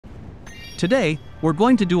Today, we're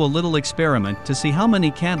going to do a little experiment to see how many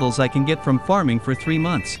candles I can get from farming for 3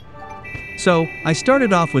 months. So, I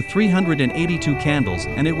started off with 382 candles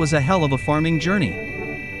and it was a hell of a farming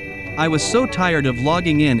journey. I was so tired of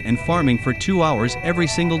logging in and farming for 2 hours every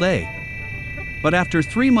single day. But after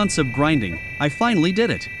 3 months of grinding, I finally did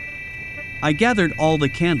it. I gathered all the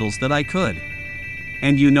candles that I could.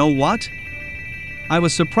 And you know what? I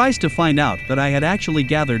was surprised to find out that I had actually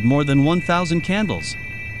gathered more than 1,000 candles.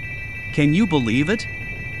 Can you believe it?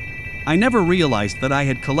 I never realized that I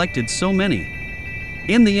had collected so many.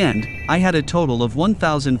 In the end, I had a total of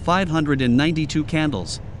 1,592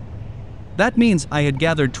 candles. That means I had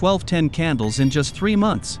gathered 1210 candles in just 3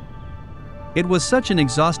 months. It was such an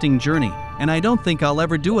exhausting journey, and I don't think I'll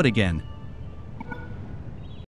ever do it again.